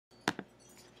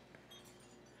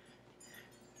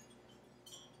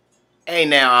Hey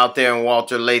now out there in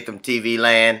Walter Latham TV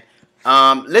land.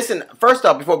 Listen, first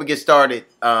off, before we get started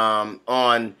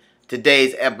on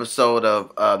today's episode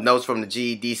of Notes from the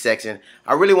G.E.D section,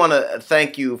 I really want to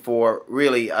thank you for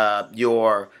really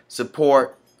your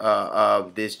support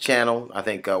of this channel. I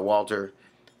think Walter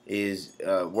is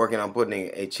working on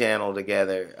putting a channel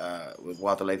together with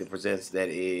Walter Latham Presents that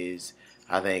is,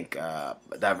 I think,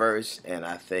 diverse and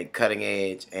I think cutting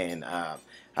edge, and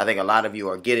I think a lot of you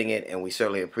are getting it, and we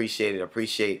certainly appreciate it.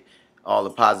 Appreciate all the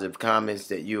positive comments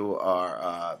that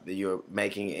you're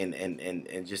making,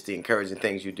 and just the encouraging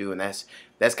things you do, and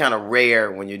that's kind of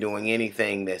rare when you're doing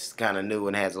anything that's kind of new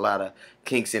and has a lot of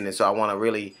kinks in it. So I want to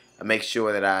really make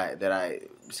sure that I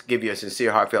give you a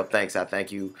sincere, heartfelt thanks. I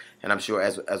thank you, and I'm sure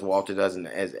as Walter does, and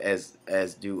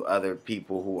as do other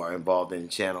people who are involved in the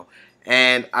channel.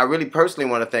 And I really personally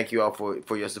want to thank you all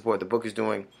for your support. The book is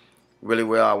doing really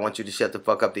well. I want you to shut the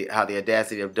fuck up. How the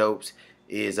Audacity of Dopes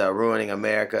is ruining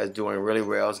America is doing really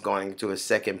well. It's going into a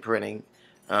second printing.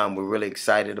 We're really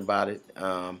excited about it.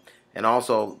 And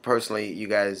also, personally, you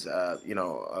guys,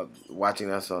 watching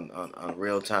us on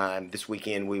Real Time. This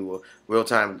weekend we were Real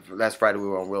Time. Last Friday we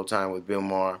were on Real Time with Bill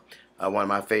Maher. One of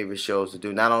my favorite shows to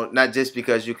do. Not just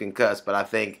because you can cuss, but I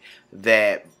think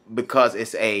that because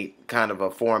it's a kind of a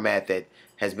format that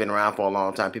has been around for a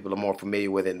long time, people are more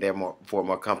familiar with it, and they're more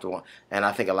comfortable, and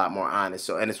I think a lot more honest.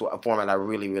 So, and it's a format I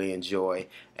really enjoy,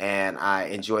 and I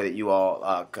enjoy that you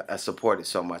all support it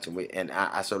so much, and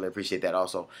I certainly appreciate that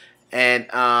also.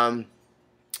 And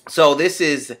so this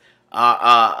is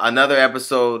another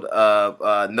episode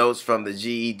of Notes from the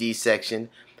GED section.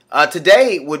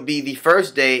 Today would be the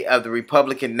first day of the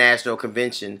Republican National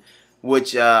Convention,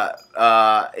 which,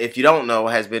 if you don't know,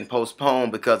 has been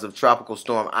postponed because of Tropical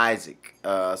Storm Isaac.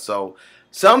 So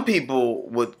some people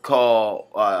would call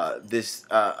this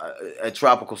a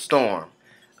tropical storm.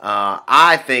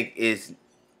 I think it's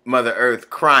Mother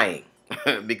Earth crying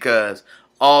because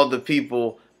all the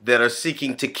people that are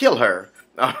seeking to kill her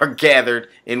are gathered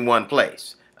in one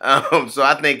place. So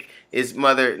I think it's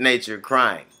Mother Nature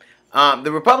crying.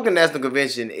 The Republican National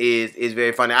Convention is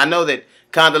very funny. I know that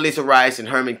Condoleezza Rice and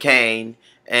Herman Cain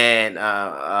and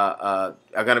are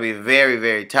going to be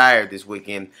very tired this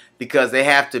weekend because they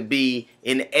have to be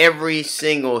in every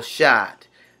single shot.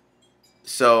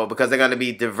 So because they're going to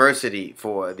be diversity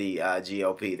for the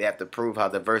GOP, they have to prove how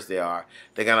diverse they are.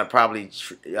 They're going to probably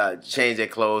change their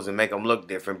clothes and make them look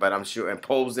different, but I'm sure, and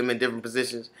pose them in different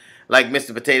positions like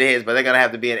Mr. Potato Heads. But they're going to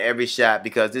have to be in every shot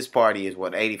because this party is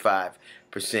what,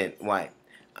 85% white.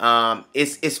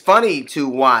 It's funny to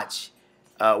watch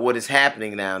what is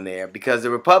happening down there because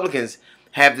the Republicans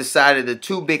have decided the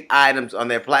two big items on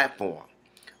their platform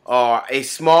are a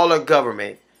smaller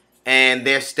government and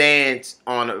their stance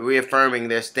on reaffirming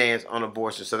their stance on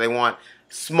abortion. So they want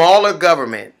smaller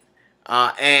government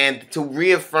and to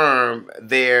reaffirm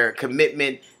their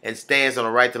commitment and stance on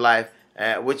the right to life,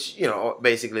 which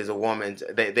basically is a woman's.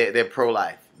 They're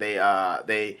pro-life. They are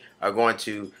going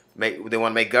to make. They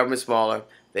want to make government smaller.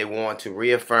 They want to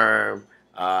reaffirm,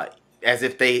 as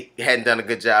if they hadn't done a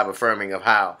good job affirming of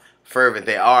how fervent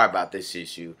they are about this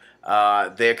issue,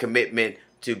 their commitment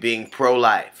to being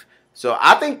pro-life. So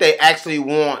I think they actually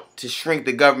want to shrink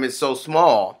the government so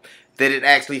small that it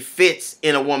actually fits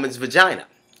in a woman's vagina.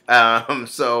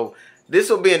 So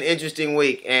this will be an interesting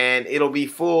week, and it'll be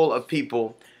full of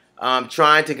people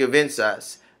trying to convince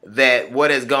us that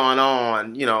what has gone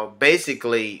on,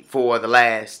 basically for the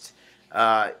last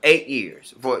 8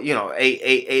 years, for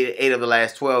eight of the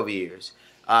last 12 years,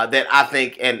 that I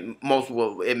think, and most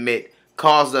will admit,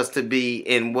 caused us to be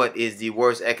in what is the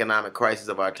worst economic crisis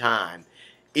of our time,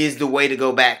 is the way to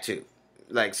go back to.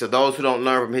 So those who don't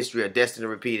learn from history are destined to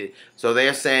repeat it. So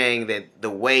they're saying that the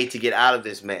way to get out of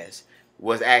this mess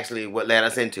was actually what led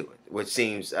us into it, which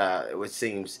seems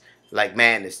like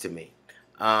madness to me.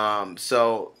 And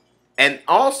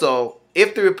also,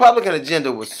 if the Republican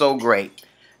agenda was so great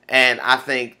and I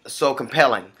think so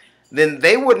compelling, then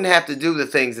they wouldn't have to do the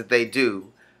things that they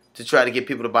do to try to get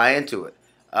people to buy into it.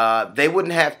 They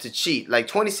wouldn't have to cheat. Like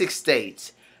 26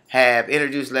 states have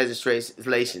introduced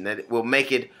legislation that will make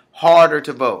it harder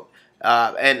to vote,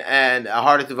 and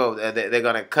harder to vote. They're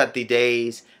going to cut the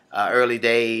days, early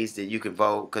days that you can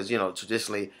vote, because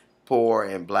traditionally poor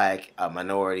and black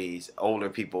minorities, older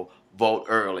people vote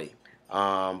early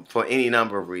for any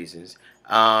number of reasons.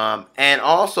 And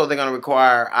also they're going to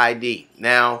require ID.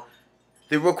 Now,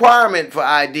 the requirement for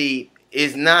ID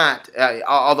is not,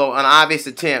 although an obvious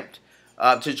attempt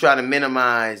to try to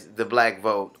minimize the black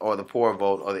vote or the poor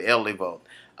vote or the elderly vote.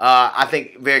 I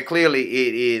think very clearly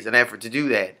it is an effort to do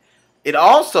that. It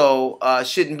also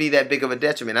shouldn't be that big of a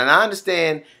detriment. And I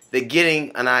understand that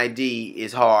getting an ID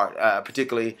is hard,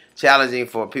 particularly challenging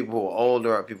for people who are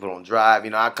older or people who don't drive.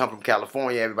 You know, I come from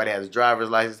California. Everybody has a driver's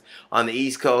license. On the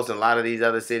East Coast and a lot of these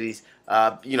other cities,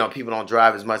 you know, people don't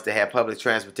drive as much. They have public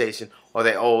transportation or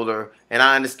they're older. And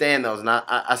I understand those. And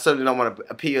I certainly don't want to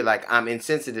appear like I'm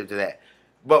insensitive to that.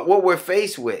 But what we're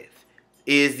faced with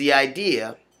is the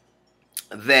idea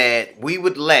that we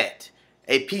would let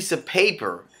a piece of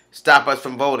paper stop us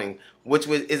from voting, which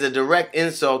is a direct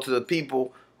insult to the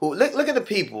people who look at the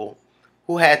people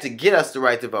who had to get us the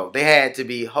right to vote. They had to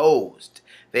be hosed.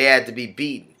 They had to be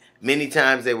beaten. Many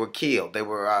times they were killed. They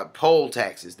were poll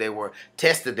taxes. They were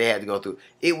tests that they had to go through.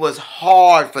 It was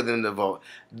hard for them to vote.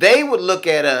 They would look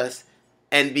at us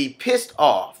and be pissed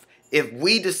off if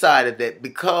we decided that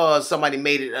because somebody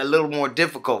made it a little more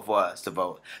difficult for us to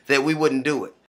vote, that we wouldn't do it.